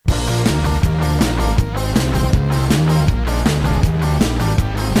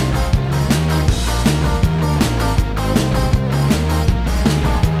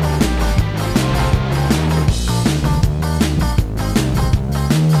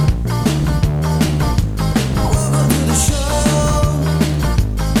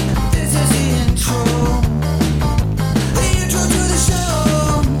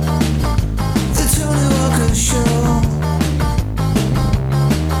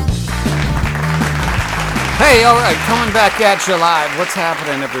Hey, all right, coming back at you live. What's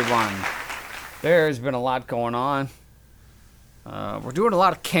happening, everyone? There's been a lot going on. We're doing a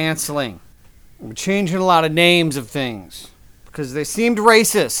lot of canceling. We're changing a lot of names of things because they seemed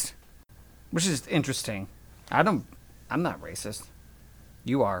racist, which is interesting. I'm not racist.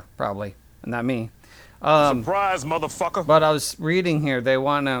 You are, probably, not me. Surprise, motherfucker. But I was reading here,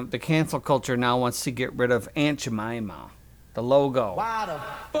 the cancel culture now wants to get rid of Aunt Jemima, the logo. Why the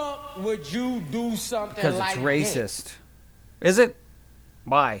fuck would you do something Because like it's racist. Is it?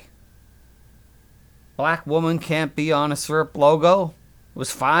 Why? Black woman can't be on a syrup logo? It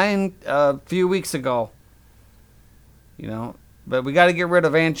was fine a few weeks ago. You know, but we got to get rid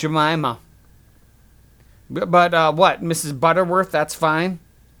of Aunt Jemima. But what? Mrs. Butterworth, that's fine?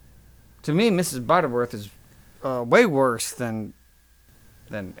 To me, Mrs. Butterworth is way worse than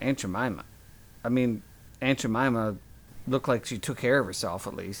Aunt Jemima. I mean, Aunt Jemima looked like she took care of herself,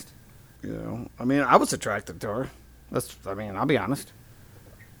 at least. You know, I mean, I was attracted to her. I'll be honest.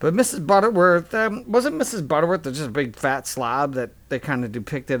 But Mrs. Butterworth, wasn't Mrs. Butterworth just a big fat slob that they kind of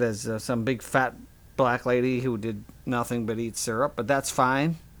depicted as some big fat black lady who did nothing but eat syrup? But that's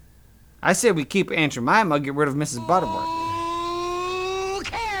fine. I say we keep Aunt Jemima, get rid of Mrs. Butterworth. Who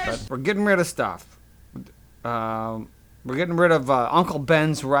cares? But we're getting rid of stuff. We're getting rid of Uncle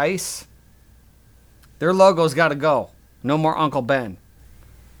Ben's rice. Their logo's got to go. No more Uncle Ben.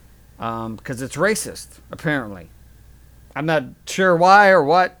 Because it's racist, apparently. I'm not sure why or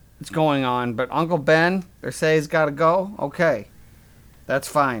what is going on, but Uncle Ben, they say he's got to go. Okay, that's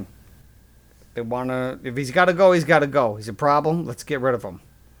fine. If he's got to go, he's got to go. He's a problem. Let's get rid of him.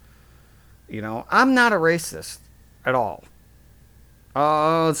 You know, I'm not a racist at all.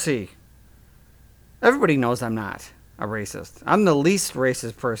 Let's see. Everybody knows I'm not a racist. I'm the least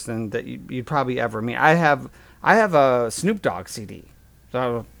racist person that you'd probably ever meet. I have a Snoop Dogg CD.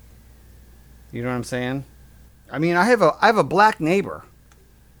 So, you know what I'm saying? I mean, I have a black neighbor.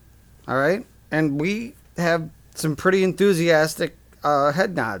 All right? And we have some pretty enthusiastic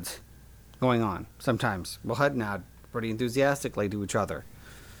head nods going on sometimes. We'll head nod pretty enthusiastically to each other.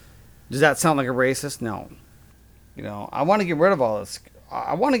 Does that sound like a racist? No. You know, I want to get rid of all this.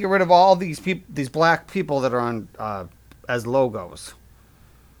 I want to get rid of all these people, these black people that are on as logos.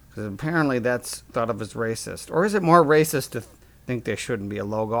 Because apparently that's thought of as racist. Or is it more racist to think they shouldn't be a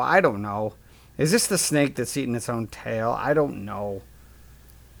logo? I don't know. Is this the snake that's eating its own tail? I don't know.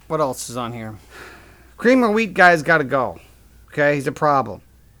 What else is on here? Cream of wheat guy's got to go. Okay, he's a problem.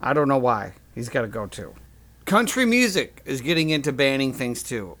 I don't know why. He's got to go too. Country music is getting into banning things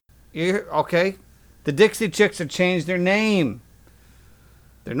too. Okay? The Dixie Chicks have changed their name.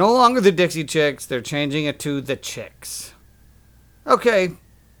 They're no longer the Dixie Chicks. They're changing it to the Chicks. Okay.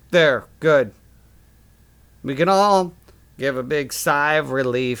 There. Good. We can all give a big sigh of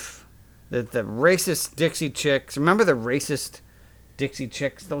relief that the racist Dixie Chicks... Remember the racist Dixie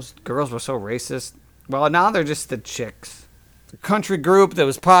Chicks? Those girls were so racist. Well, now they're just the Chicks. The country group that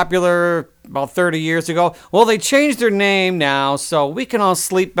was popular about 30 years ago. Well, they changed their name now, so we can all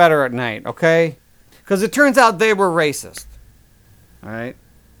sleep better at night, okay? Because it turns out they were racist. All right?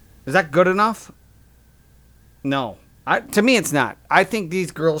 Is that good enough? No. To me, it's not. I think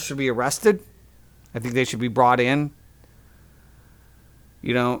these girls should be arrested. I think they should be brought in.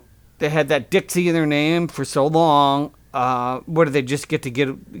 You know, they had that Dixie in their name for so long. What did they just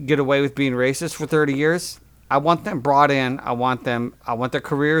get away with being racist for 30 years? I want them brought in. I want their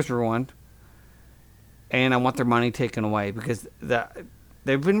careers ruined. And I want their money taken away because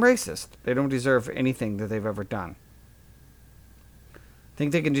they've been racist. They don't deserve anything that they've ever done. I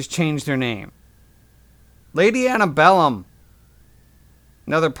think they can just change their name. Lady Antebellum.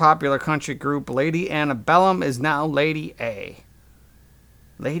 Another popular country group. Lady Antebellum is now Lady A.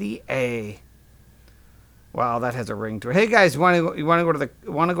 Lady A. Wow, that has a ring to it. Hey guys, you want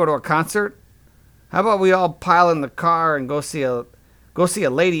to go to a concert? How about we all pile in the car and go see a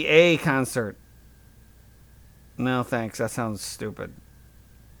Lady A concert? No, thanks. That sounds stupid.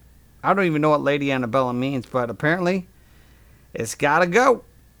 I don't even know what Lady Antebellum means, but apparently it's got to go.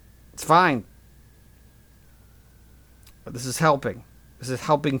 It's fine. But this is helping. This is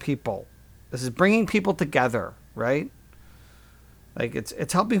helping people. This is bringing people together, right? Like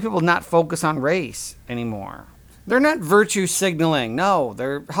it's helping people not focus on race anymore. They're not virtue signaling. No,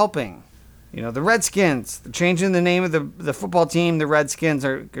 they're helping. You know, the Redskins, they're changing the name of the football team. The Redskins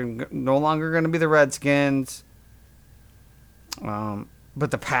are no longer going to be the Redskins.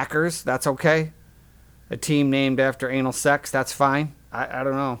 But the Packers, that's okay. A team named after anal sex, that's fine. I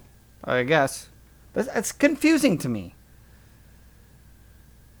don't know. I guess. But it's confusing to me.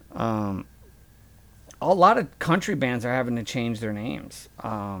 A lot of country bands are having to change their names.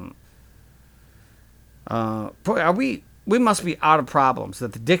 Boy, we must be out of problems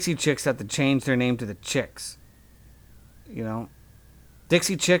that the Dixie Chicks had to change their name to the Chicks. You know,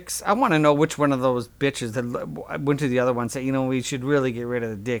 Dixie Chicks. I want to know which one of those bitches that went to the other one and said, you know, we should really get rid of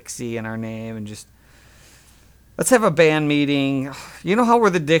the Dixie in our name and just let's have a band meeting. You know how we're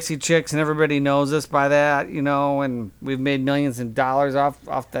the Dixie Chicks and everybody knows us by that, you know, and we've made millions of dollars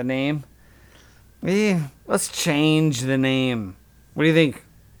off the name. Let's change the name. What do you think?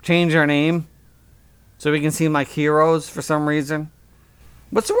 Change our name so we can seem like heroes for some reason?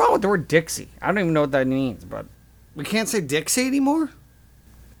 What's wrong with the word Dixie? I don't even know what that means, but we can't say Dixie anymore?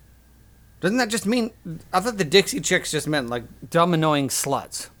 Doesn't that just mean... I thought the Dixie Chicks just meant like dumb, annoying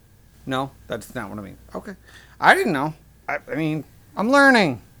sluts. No, that's not what I mean. Okay. I didn't know. I mean, I'm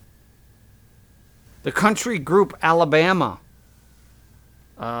learning. The country group Alabama.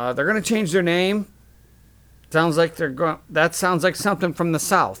 They're going to change their name. Sounds like they're going. That sounds like something from the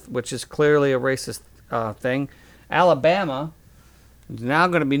South, which is clearly a racist thing. Alabama is now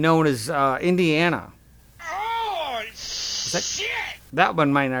going to be known as Indiana. Oh, shit! That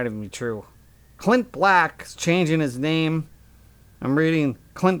one might not even be true. Clint Black is changing his name. I'm reading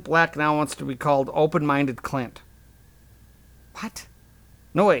Clint Black now wants to be called Open-Minded Clint. What?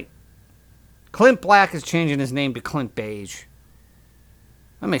 No, wait. Clint Black is changing his name to Clint Beige.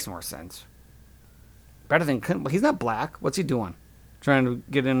 That makes more sense. Better than Clint. He's not black. What's he doing? Trying to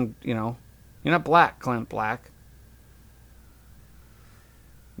get in, you know. You're not black, Clint Black.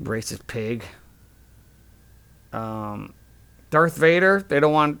 Racist pig. Darth Vader. They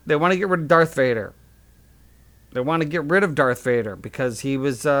want to get rid of Darth Vader. They want to get rid of Darth Vader because he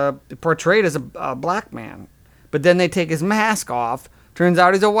was portrayed as a black man. But then they take his mask off. Turns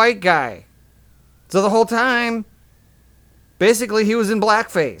out he's a white guy. So the whole time, basically he was in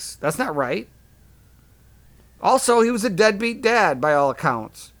blackface. That's not right. Also, he was a deadbeat dad by all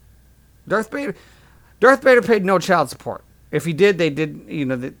accounts. Darth Vader paid no child support. If he did, they did, you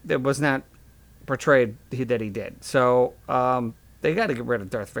know, that was not portrayed that he did. So they got to get rid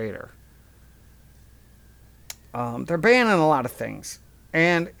of Darth Vader. They're banning a lot of things,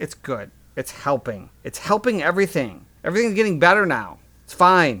 and it's good. It's helping. It's helping everything. Everything's getting better now. It's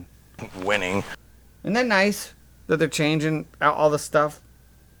fine. Winning. Isn't that nice that they're changing all the stuff?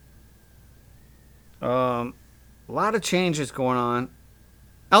 A lot of changes going on.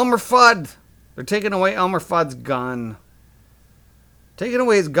 Elmer Fudd. They're taking away Elmer Fudd's gun. Taking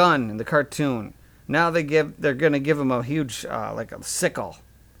away his gun in the cartoon. Now they're going to give him a huge, like a sickle.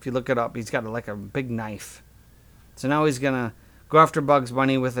 If you look it up, he's got like a big knife. So now he's going to go after Bugs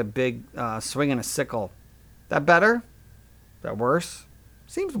Bunny with a big swing and a sickle. That better? That worse?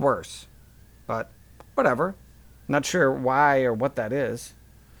 Seems worse. But whatever. Not sure why or what that is.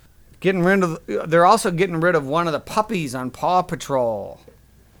 They're also getting rid of one of the puppies on Paw Patrol.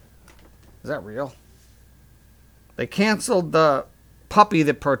 Is that real? They canceled the puppy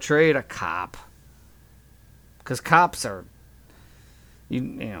that portrayed a cop. Because cops are, you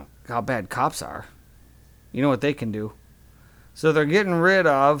know, how bad cops are. You know what they can do. So they're getting rid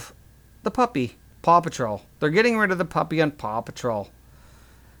of the puppy, Paw Patrol. They're getting rid of the puppy on Paw Patrol.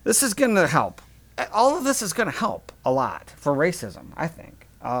 This is going to help. All of this is going to help a lot for racism, I think.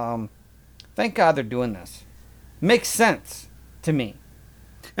 Thank God they're doing this. Makes sense to me.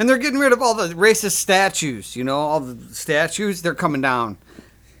 And they're getting rid of all the racist statues. You know, all the statues, they're coming down.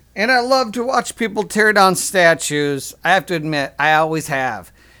 And I love to watch people tear down statues. I have to admit, I always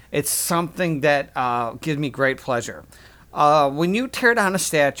have. It's something that gives me great pleasure. When you tear down a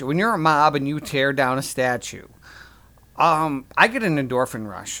statue, when you're a mob and you tear down a statue, I get an endorphin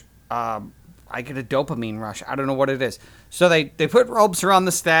rush. I get a dopamine rush. I don't know what it is. So they put ropes around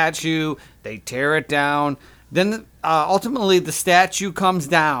the statue. They tear it down. Then ultimately the statue comes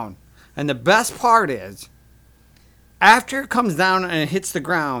down. And the best part is, after it comes down and it hits the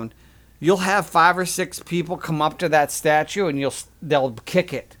ground, you'll have 5 or 6 people come up to that statue and they'll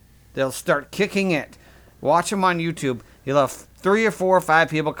kick it. They'll start kicking it. Watch them on YouTube. You'll have 3 or 4 or 5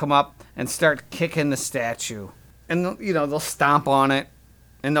 people come up and start kicking the statue. And, you know, they'll stomp on it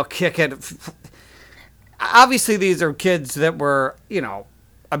and they'll kick it. Obviously, these are kids that were, you know,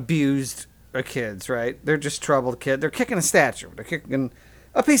 abused kids, right? They're just troubled kids. They're kicking a statue. They're kicking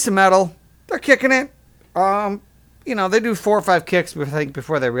a piece of metal. They're kicking it. You know, they do 4 or 5 kicks, I think,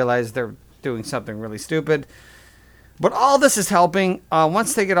 before they realize they're doing something really stupid. But all this is helping.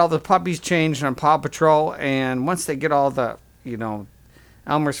 Once they get all the puppies changed on Paw Patrol, and once they get all the, you know,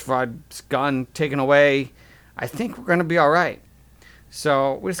 Elmer Fudd's gun taken away, I think we're going to be all right.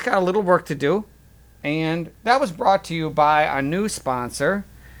 So we just got a little work to do. And that was brought to you by our new sponsor.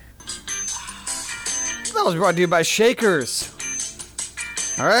 That was brought to you by Shakers.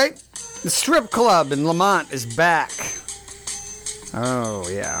 All right? The strip club in Lamont is back. Oh,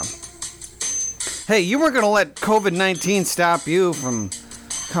 yeah. Hey, you weren't going to let COVID-19 stop you from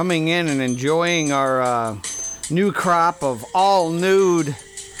coming in and enjoying our new crop of all-nude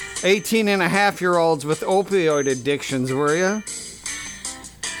 18-and-a-half-year-olds with opioid addictions, were you?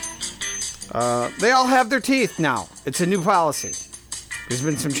 They all have their teeth now. It's a new policy. There's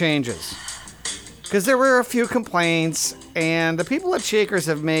been some changes. Because there were a few complaints, and the people at Shakers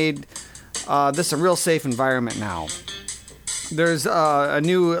have made this a real safe environment now. There's a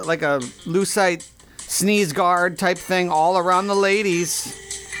new, like a Lucite sneeze guard type thing all around the ladies.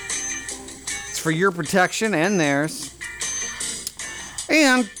 It's for your protection and theirs.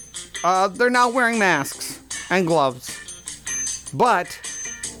 And they're now wearing masks and gloves. But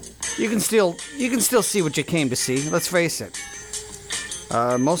you can still see what you came to see. Let's face it.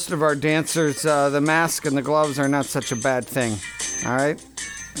 Most of our dancers, the mask and the gloves are not such a bad thing. All right?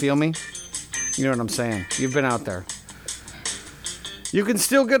 Feel me? You know what I'm saying. You've been out there. You can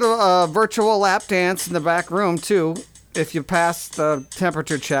still get a virtual lap dance in the back room, too, if you pass the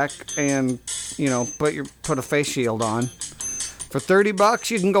temperature check and, put a face shield on. For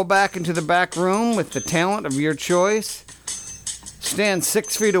 $30, you can go back into the back room with the talent of your choice. Stand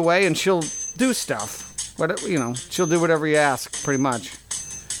 6 feet away and she'll do stuff. She'll do whatever you ask, pretty much.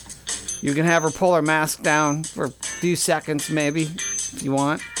 You can have her pull her mask down for a few seconds, maybe, if you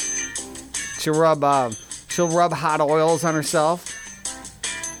want. She'll rub hot oils on herself,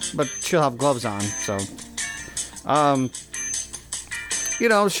 but she'll have gloves on, so.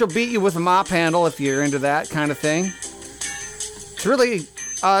 She'll beat you with a mop handle if you're into that kind of thing. It's really,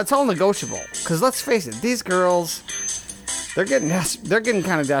 it's all negotiable, because let's face it, these girls, they're getting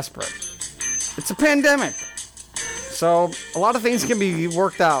kind of desperate. It's a pandemic. So a lot of things can be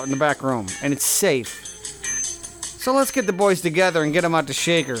worked out in the back room, and it's safe. So let's get the boys together and get them out to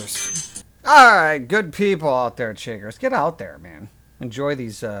Shakers. All right, good people out there at Shakers, get out there, man. Enjoy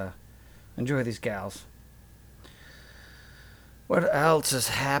these gals. What else is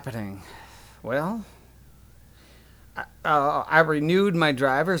happening? Well, I renewed my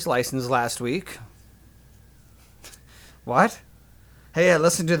driver's license last week. What? Hey, I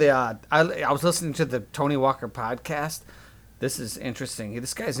listened to I was listening to the Tony Walker podcast. This is interesting.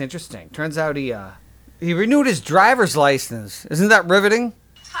 This guy's interesting. Turns out he renewed his driver's license. Isn't that riveting?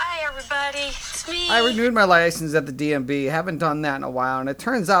 Hi, everybody. It's me. I renewed my license at the DMV. Haven't done that in a while, and it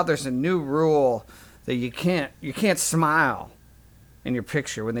turns out there's a new rule that you can't smile in your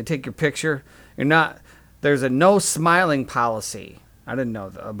picture. When they take your picture, there's a no smiling policy. I didn't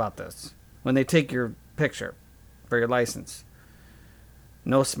know about this. When they take your picture for your license.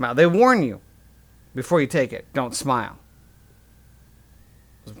 No smile. They warn you before you take it. Don't smile.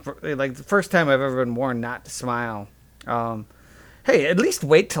 Like the first time I've ever been warned not to smile. Hey, at least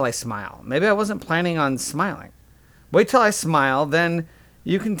wait till I smile. Maybe I wasn't planning on smiling. Wait till I smile, then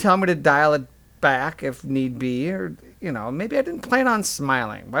you can tell me to dial it back if need be. Or, maybe I didn't plan on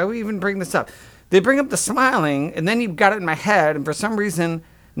smiling. Why would we even bring this up? They bring up the smiling, and then you've got it in my head, and for some reason,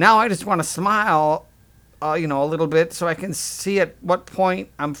 now I just want to smile a little bit so I can see at what point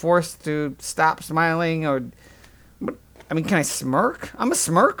I'm forced to stop smiling can I smirk? I'm a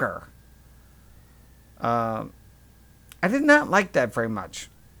smirker. I did not like that very much.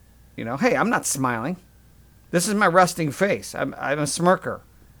 Hey, I'm not smiling. This is my resting face. I'm a smirker.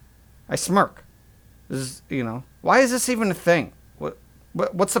 I smirk. This is, why is this even a thing?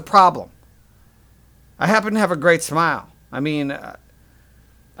 What's the problem? I happen to have a great smile. I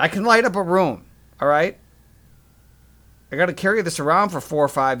can light up a room, all right? I got to carry this around for 4 or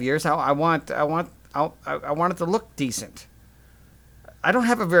 5 years. I want it to look decent. I don't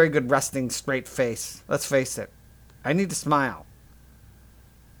have a very good resting straight face. Let's face it. I need to smile.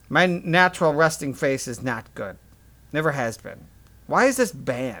 My natural resting face is not good. Never has been. Why is this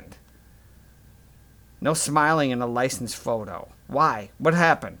banned? No smiling in a license photo. Why? What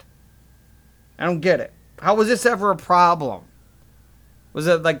happened? I don't get it. How was this ever a problem? Was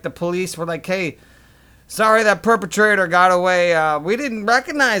it like the police were like, hey, sorry that perpetrator got away. We didn't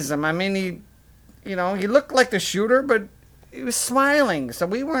recognize him. He looked like the shooter, but he was smiling, so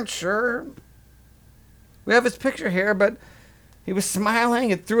we weren't sure. We have his picture here, but he was smiling.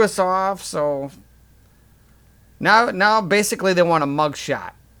 It threw us off, so now basically they want a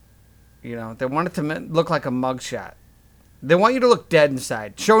mugshot. They want it to look like a mugshot. They want you to look dead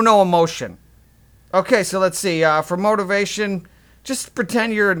inside. Show no emotion. Okay, so let's see. For motivation, just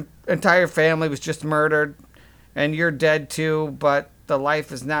pretend your entire family was just murdered and you're dead too, but the life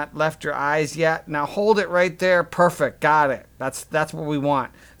has not left your eyes yet. Now hold it right there. Perfect. Got it. That's what we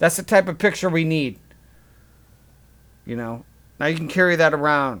want. That's the type of picture we need. Now you can carry that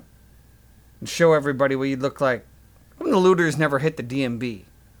around. and show everybody what you'd look like. When the looters never hit the DMB.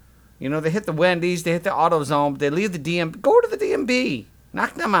 You know, they hit the Wendy's, they hit the AutoZone, but they leave the DMB. Go to the DMB.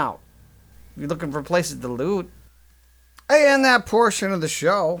 Knock them out. If you're looking for places to loot. And that portion of the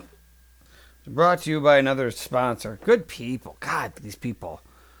show is brought to you by another sponsor. Good people. God, these people.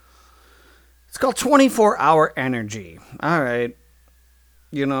 It's called 24-Hour Energy. All right.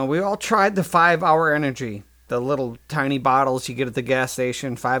 You know, we all tried the 5-Hour Energy. The little tiny bottles you get at the gas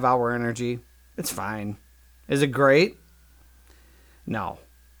station, 5-Hour Energy. It's fine. Is it great? No,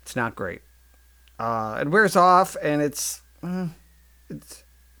 it's not great. It wears off, and it's not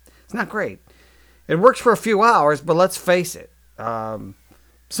great. It works for a few hours, but let's face it.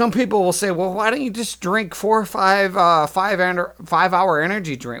 Some people will say, well, why don't you just drink 4 or 5-hour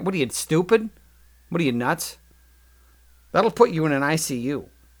energy drink? What are you, stupid? What are you, nuts? That'll put you in an ICU.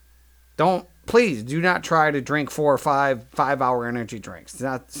 Please do not try to drink 4 or 5-hour energy drinks.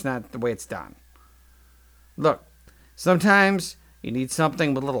 It's not the way it's done. Look, sometimes you need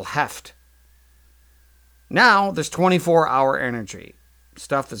something with a little heft. Now there's 24-hour energy.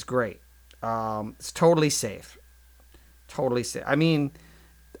 Stuff is great. It's totally safe. Totally safe. I mean,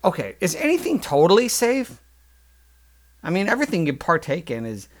 okay, is anything totally safe? I mean, everything you partake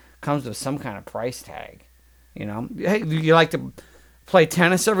in comes with some kind of price tag. You know, hey, you like to play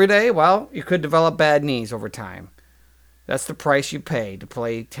tennis every day? Well, you could develop bad knees over time. That's the price you pay to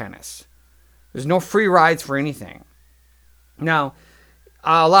play tennis. There's no free rides for anything. Now,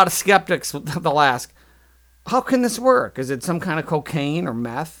 a lot of skeptics they'll ask, how can this work? Is it some kind of cocaine or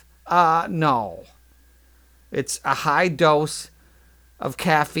meth? No. It's a high dose of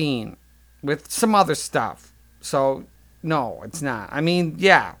caffeine with some other stuff. So, no, it's not. I mean,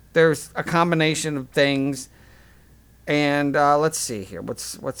 yeah, there's a combination of things. And let's see here.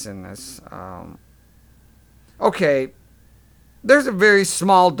 What's in this? Okay. There's a very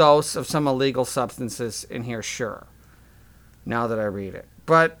small dose of some illegal substances in here, sure. Now that I read it.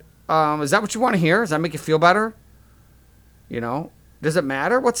 But is that what you want to hear? Does that make you feel better? You know? Does it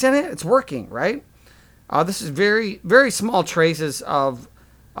matter what's in it? It's working, right? This is very, very small traces of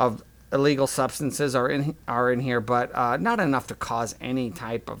illegal substances are in here, but not enough to cause any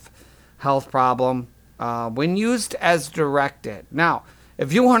type of health problem when used as directed. Now,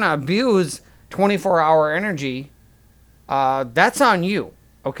 if you want to abuse 24-hour energy, that's on you,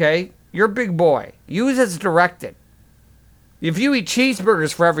 okay? You're a big boy. Use as directed. If you eat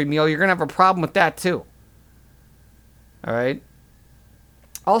cheeseburgers for every meal, you're going to have a problem with that too. All right?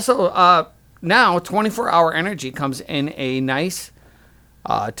 Also, now 24-hour energy comes in a nice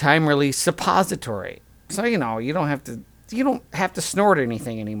time-release suppository. So, you know, you don't have to snort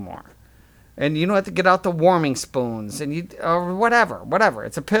anything anymore. And you don't have to get out the warming spoons or whatever.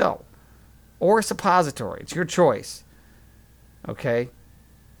 It's a pill or a suppository. It's your choice. Okay?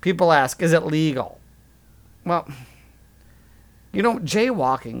 People ask, is it legal? Well, you know,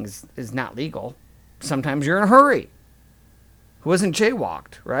 jaywalking is not legal. Sometimes you're in a hurry. Who hasn't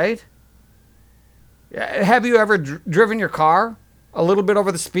jaywalked, right? Have you ever driven your car a little bit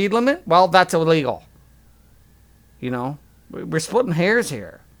over the speed limit? Well, that's illegal. You know, we're splitting hairs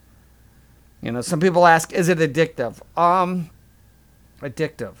here. You know, some people ask, is it addictive?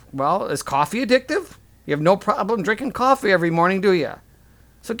 Addictive. Well, is coffee addictive? You have no problem drinking coffee every morning, do you?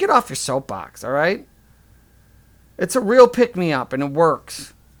 So get off your soapbox, all right? It's a real pick-me-up, and it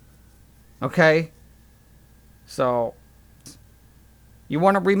works. Okay? So, you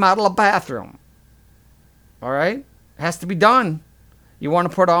want to remodel a bathroom. All right? It has to be done. You want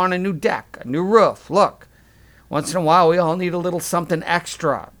to put on a new deck, a new roof. Look, once in a while, we all need a little something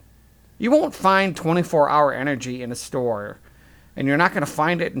extra. You won't find 24-hour energy in a store, and you're not going to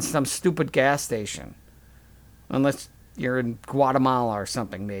find it in some stupid gas station. Unless you're in Guatemala or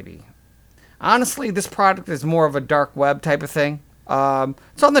something, maybe. Honestly, this product is more of a dark web type of thing.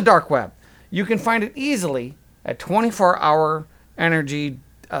 It's on the dark web. You can find it easily at 24-hour energy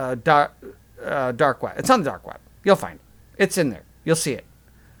dark web. It's on the dark web. You'll find it. It's in there. You'll see it.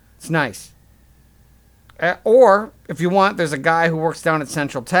 It's nice. Or, if you want, there's a guy who works down at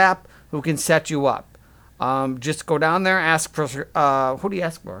Central Tap who can set you up. Just go down there, ask for... who do you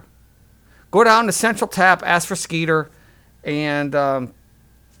ask for? Go down to Central Tap, ask for Skeeter, and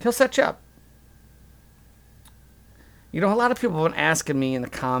he'll set you up. You know, a lot of people have been asking me in the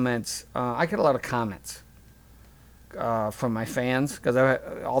comments. I get a lot of comments from my fans, because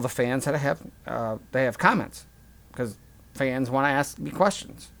all the fans that I have, they have comments, because fans want to ask me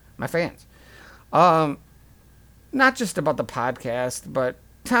questions. My fans, not just about the podcast, but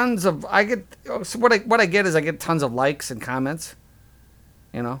tons of. So what I get is I get tons of likes and comments.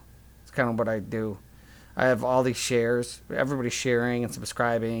 You know, it's kind of what I do. I have all these shares. Everybody's sharing and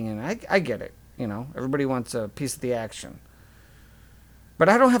subscribing, and I get it. You know, everybody wants a piece of the action. But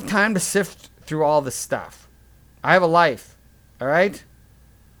I don't have time to sift through all this stuff. I have a life, all right?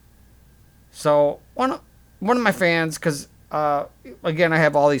 So one of my fans, because, again, I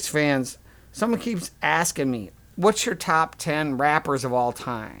have all these fans, someone keeps asking me, what's your top 10 rappers of all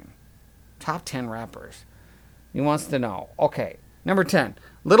time? Top 10 rappers. He wants to know. Okay, number 10,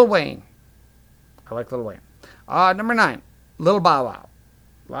 Lil Wayne. I like Lil Wayne. Number 9, Lil Bow Wow.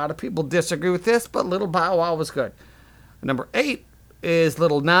 A lot of people disagree with this, but Lil Bow Wow was good. Number 8 is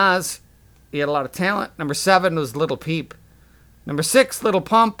Lil Nas. He had a lot of talent. Number 7 was Lil Peep. Number 6, Lil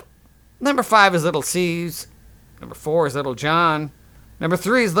Pump. Number 5 is Lil C's. Number 4 is Lil Jon. Number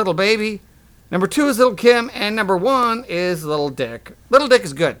 3 is Lil Baby. Number 2 is Lil Kim. And number 1 is Lil Dick. Lil Dick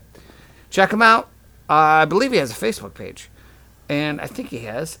is good. Check him out. I believe he has a Facebook page. And I think he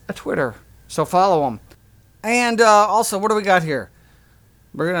has a Twitter. So follow him. And also, what do we got here?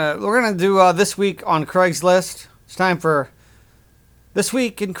 We're gonna do This Week on Craigslist. It's time for This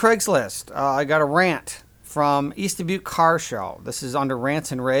Week in Craigslist. I got a rant from East Dubuque Car Show. This is under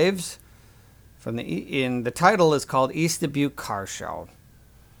Rants and Raves. The title is called East Dubuque Car Show.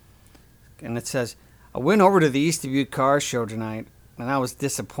 And it says, I went over to the East Dubuque Car Show tonight, and I was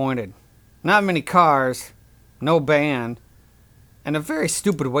disappointed. Not many cars, no band, and a very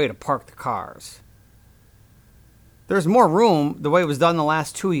stupid way to park the cars. There's more room the way it was done the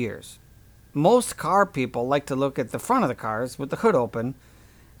last 2 years. Most car people like to look at the front of the cars with the hood open,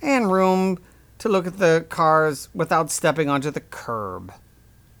 and room to look at the cars without stepping onto the curb.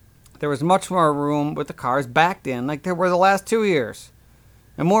 There was much more room with the cars backed in like there were the last 2 years,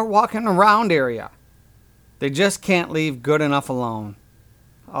 and more walking around area. They just can't leave good enough alone.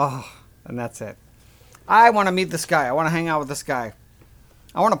 Oh, and that's it. I want to meet this guy. I want to hang out with this guy.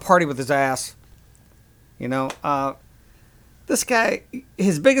 I want to party with his ass. You know, this guy,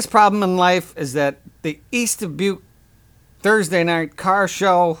 his biggest problem in life is that the East Dubuque Thursday night car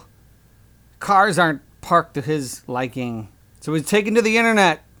show, cars aren't parked to his liking. So he's taken to the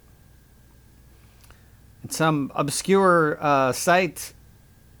internet. It's some obscure site.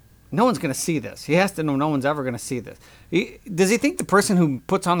 No one's going to see this. He has to know no one's ever going to see this. Does he think the person who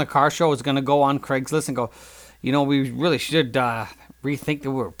puts on the car show is going to go on Craigslist and go, you know, we really should rethink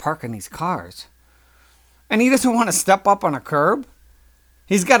that we're parking these cars? And he doesn't want to step up on a curb?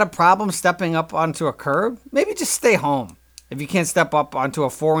 He's got a problem stepping up onto a curb? Maybe just stay home if you can't step up onto a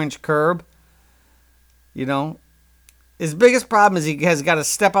 4-inch curb. You know? His biggest problem is he has got to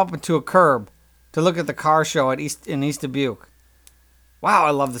step up into a curb to look at the car show in East Dubuque. Wow,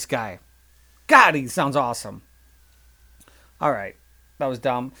 I love this guy. God, he sounds awesome. All right, that was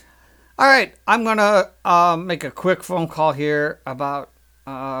dumb. All right, I'm going to make a quick phone call here about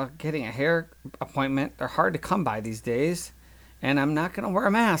getting a hair appointment. They're hard to come by these days, and I'm not going to wear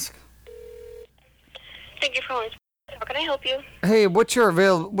a mask. Thank you for calling. How can I help you? Hey, what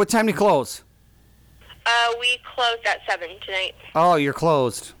time do you close? We closed at 7 tonight. Oh, you're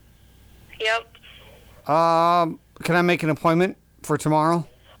closed. Yep. Can I make an appointment for tomorrow?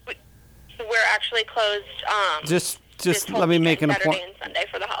 We're actually closed. Just let me make an appointment. Saturday and Sunday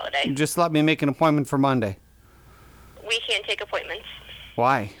for the holiday. Just let me make an appointment for Monday. We can't take appointments.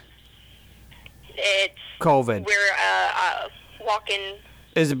 Why? It's COVID. We're walk-in.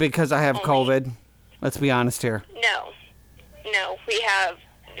 Is it because I have only. COVID? Let's be honest here. No.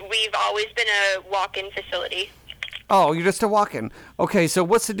 We've always been a walk-in facility. Oh, you're just a walk-in. Okay, so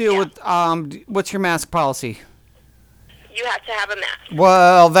what's the deal with what's your mask policy? You have to have a mask.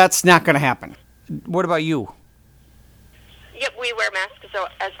 Well, that's not going to happen. What about you? Yep, we wear masks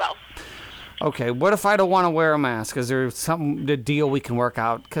as well. Okay, what if I don't want to wear a mask? Is there the deal we can work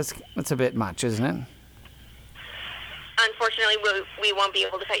out? Because it's a bit much, isn't it? Unfortunately, we won't be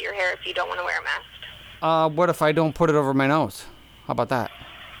able to cut your hair if you don't want to wear a mask. What if I don't put it over my nose? How about that?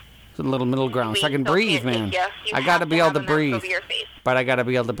 It's a little middle ground, so I can breathe, man. I got to be able to breathe. Over your face. But I got to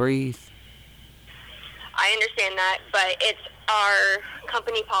be able to breathe. I understand that, but it's our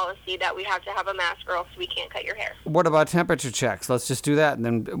company policy that we have to have a mask or else we can't cut your hair. What about temperature checks? Let's just do that, and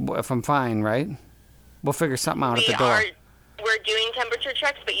then if I'm fine, right? We'll figure something out at the door. We're doing temperature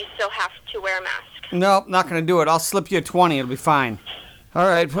checks, but you still have to wear a mask. Nope, not going to do it. I'll slip you a 20. It'll be fine. All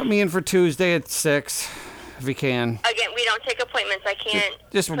right, put me in for Tuesday at 6, if you can. Again, we don't take appointments. I can't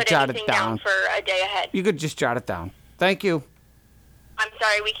just put jot anything it down for a day ahead. You could just jot it down. Thank you. I'm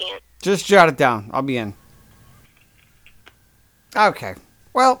sorry, we can't. Just jot it down. I'll be in. Okay.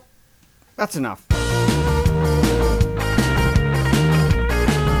 Well, that's enough.